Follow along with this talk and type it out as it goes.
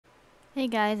Hey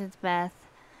guys, it's Beth.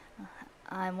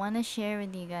 I want to share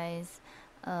with you guys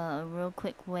a real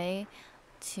quick way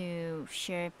to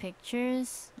share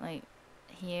pictures, like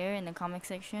here in the comic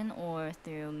section or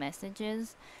through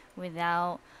messages,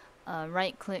 without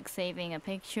right click saving a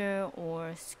picture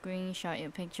or screenshot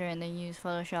your picture and then use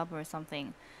Photoshop or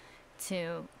something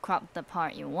to crop the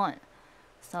part you want.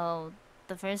 So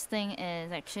the first thing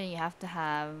is actually you have to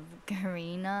have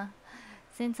Garena.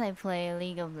 Since I play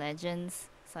League of Legends,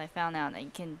 so I found out that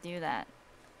you can do that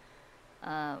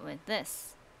with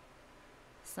this.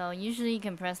 So usually you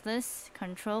can press this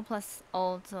Ctrl+Alt+A.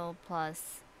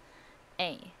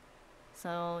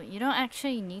 So you don't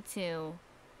actually need to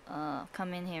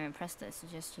come in here and press this. You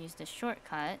just use the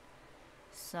shortcut.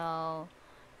 So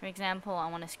for example, I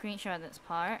want to screenshot this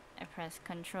part. I press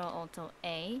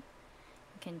Ctrl+Alt+A. You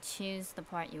can choose the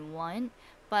part you want,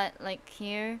 but like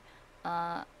here,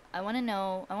 I want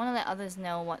to let others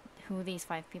know who these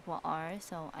 5 people are,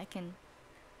 so I can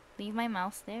leave my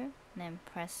mouse there and then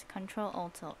press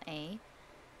Ctrl+Alt+A,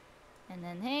 and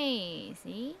then hey,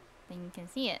 see? Then you can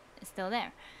see it. It's still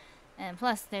there. And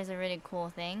plus, there's a really cool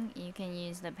thing. You can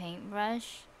use the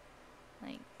paintbrush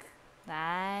like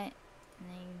that, and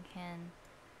then you can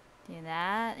do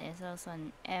that. There's also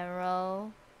an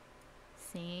arrow.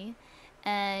 See?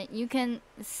 And you can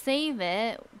save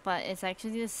it, but it's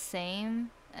actually the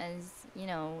same as,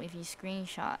 if you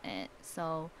screenshot it.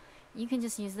 So you can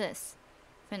just use this.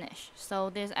 Finish. So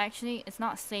there's actually, it's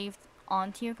not saved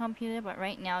onto your computer, but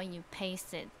right now you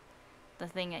pasted the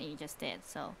thing that you just did.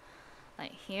 So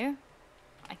like here,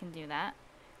 I can do that.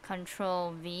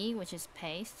 Ctrl+V, which is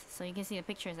paste. So you can see the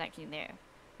picture is actually there.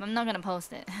 But I'm not going to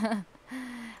post it.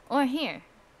 Or here,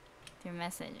 through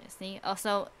messages. See?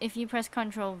 Also, if you press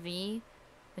Ctrl+V,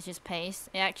 which is paste,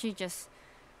 it actually just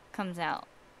comes out.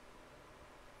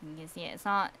 You can see it.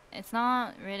 It's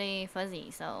not really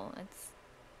fuzzy, so it's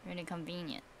really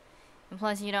convenient. And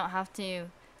plus, you don't have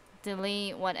to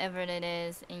delete whatever it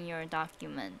is in your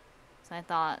document. So I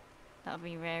thought that would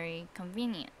be very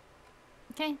convenient.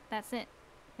 Okay, that's it.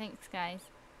 Thanks, guys.